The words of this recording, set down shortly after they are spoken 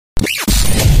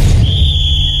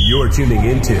You're tuning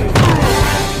into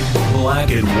Black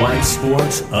and White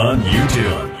Sports on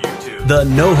YouTube. The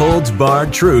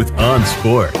no-holds-barred truth on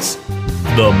sports.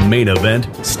 The main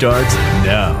event starts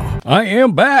now. I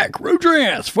am back,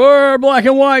 Rudrance, for Black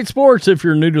and White Sports. If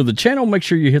you're new to the channel, make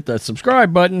sure you hit that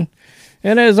subscribe button.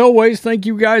 And as always, thank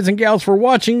you guys and gals for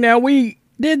watching. Now, we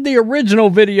did the original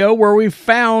video where we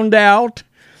found out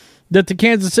that the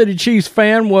Kansas City Chiefs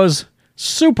fan was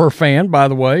SUPERFAN, by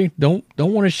the way. Don't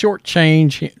want to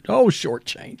shortchange. Oh,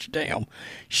 shortchange. Damn.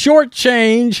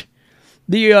 Shortchange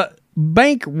the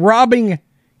bank robbing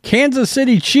Kansas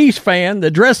City Chiefs fan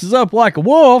that dresses up like a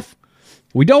wolf.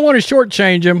 We don't want to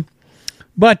shortchange him.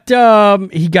 But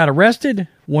he got arrested.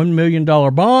 $1 million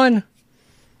bond.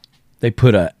 They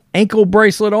put an ankle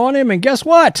bracelet on him. And guess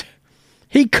what?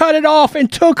 He cut it off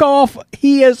and took off.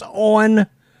 He is on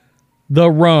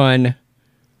the run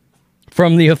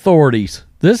from the authorities.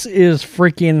 This is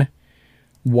freaking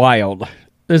wild.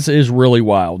 This is really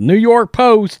wild. New York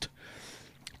Post,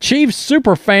 Chiefs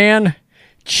superfan,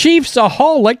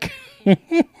 Chiefsaholic,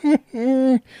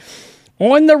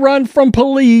 on the run from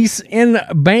police in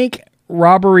bank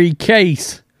robbery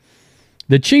case.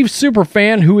 The Chiefs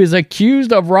superfan, who is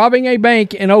accused of robbing a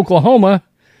bank in Oklahoma,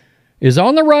 is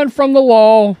on the run from the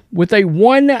law with a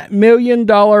 $1 million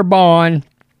bond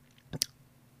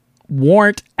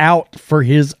warrant out for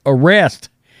his arrest.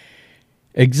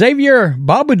 Xavier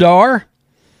Babudar,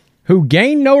 who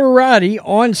gained notoriety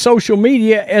on social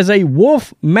media as a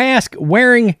wolf mask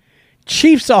wearing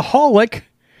Chiefsaholic,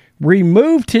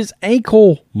 removed his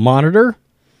ankle monitor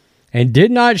and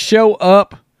did not show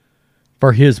up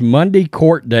for his Monday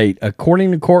court date,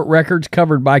 according to court records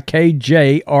covered by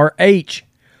KJRH.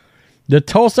 The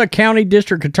Tulsa County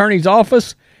District Attorney's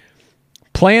Office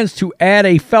plans to add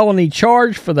a felony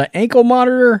charge for the ankle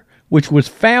monitor, which was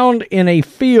found in a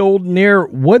field near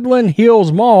Woodland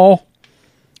Hills Mall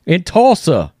in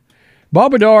Tulsa.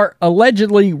 Babudar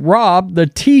allegedly robbed the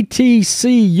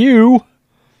TTCU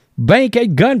bank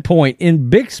at gunpoint in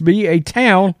Bixby, a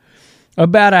town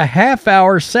about a half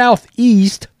hour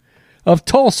southeast of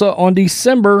Tulsa, on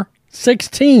December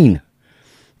 16.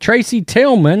 Tracy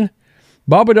Tillman,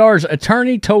 Babudar's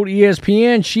attorney, told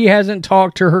ESPN she hasn't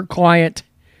talked to her client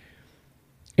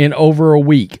in over a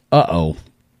week.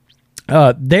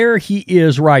 There he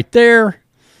is right there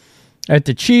at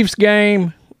the Chiefs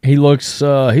game. He looks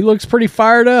pretty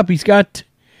fired up. He's got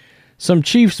some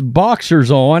Chiefs boxers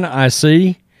on, I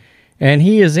see. And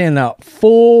he is in a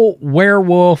full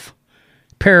werewolf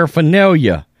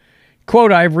paraphernalia.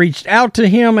 Quote, I've reached out to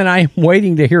him and I'm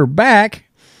waiting to hear back.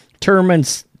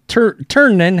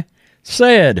 Turnan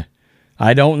said,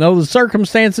 I don't know the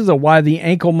circumstances of why the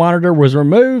ankle monitor was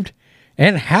removed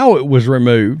and how it was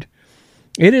removed.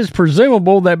 It is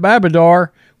presumable that Babudar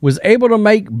was able to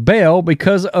make bail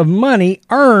because of money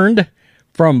earned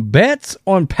from bets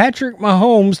on Patrick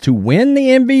Mahomes to win the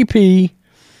MVP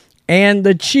and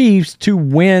the Chiefs to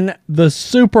win the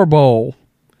Super Bowl.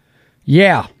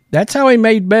 Yeah, that's how he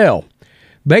made bail.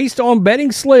 Based on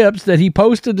betting slips that he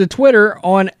posted to Twitter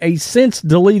on a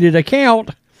since-deleted account,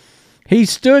 he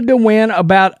stood to win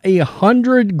about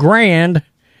 $100,000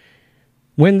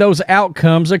 when those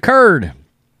outcomes occurred.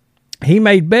 He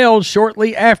made bail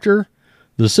shortly after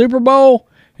the Super Bowl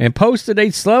and posted a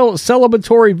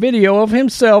celebratory video of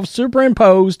himself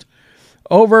superimposed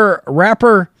over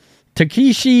rapper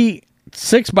Tekashi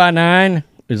 6ix9ine.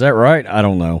 Is that right? I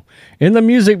don't know. In the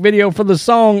music video for the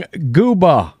song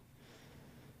Gooba.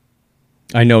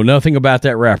 I know nothing about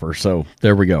that rapper, so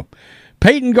there we go.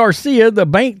 Peyton Garcia, the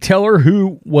bank teller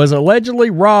who was allegedly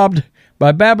robbed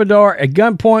by Babudar at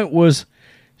gunpoint, was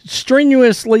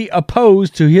strenuously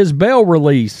opposed to his bail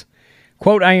release.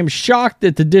 Quote, I am shocked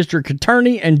that the district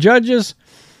attorney and judges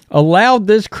allowed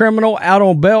this criminal out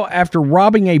on bail after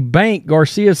robbing a bank,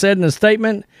 Garcia said in a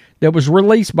statement that was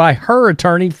released by her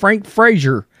attorney, Frank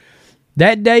Frazier.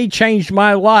 That day changed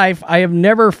my life. I have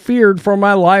never feared for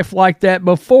my life like that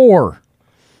before.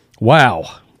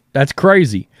 Wow, that's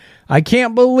crazy. I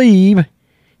can't believe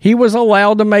he was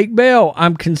allowed to make bail.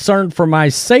 I'm concerned for my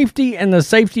safety and the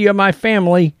safety of my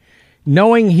family,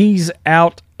 knowing he's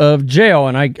out of jail.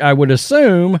 And I would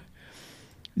assume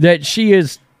that she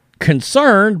is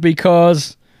concerned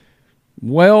because,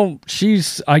 well,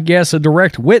 she's, I guess, a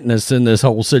direct witness in this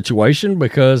whole situation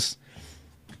because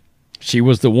she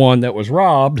was the one that was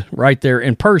robbed right there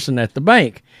in person at the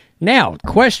bank. Now, the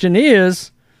question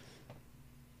is,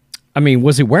 I mean,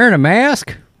 was he wearing a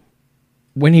mask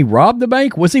when he robbed the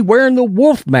bank? Was he wearing the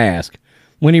wolf mask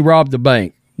when he robbed the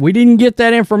bank? We didn't get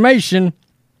that information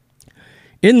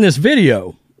in this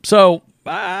video. So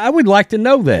I would like to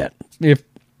know that.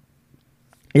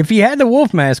 If he had the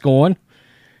wolf mask on,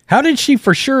 How did she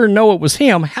for sure know it was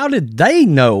him? How did they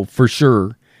know for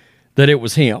sure that it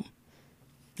was him?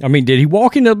 I mean, did he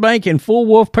walk into the bank in full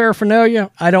wolf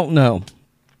paraphernalia? I don't know.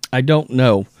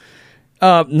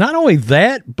 Not only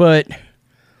that, but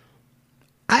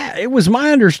it was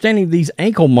my understanding these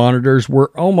ankle monitors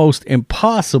were almost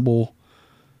impossible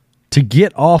to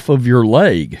get off of your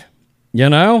leg. You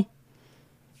know?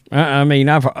 I mean,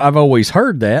 I've always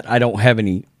heard that. I don't have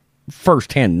any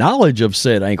firsthand knowledge of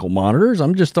said ankle monitors.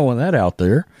 I'm just throwing that out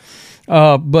there.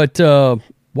 But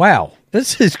wow,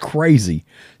 this is crazy.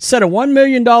 Set a $1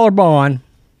 million bond,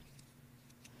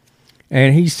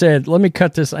 and he said, let me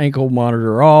cut this ankle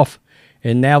monitor off.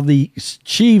 And now the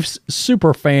Chiefs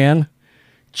superfan,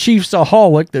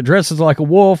 Chiefsaholic that dresses like a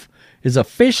wolf, is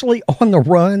officially on the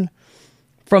run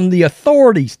from the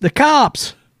authorities, the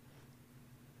cops.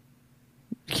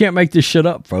 You can't make this shit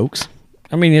up, folks.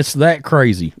 I mean, it's that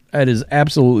crazy. That is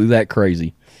absolutely that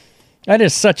crazy. That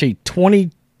is such a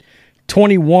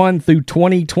 2021 through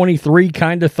 2023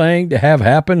 kind of thing to have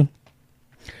happen.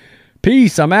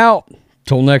 Peace. I'm out.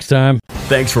 Till next time.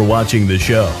 Thanks for watching the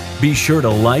show. Be sure to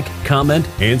like, comment,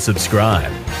 and subscribe.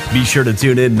 Be sure to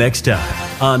tune in next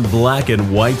time on Black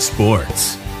and White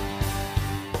Sports.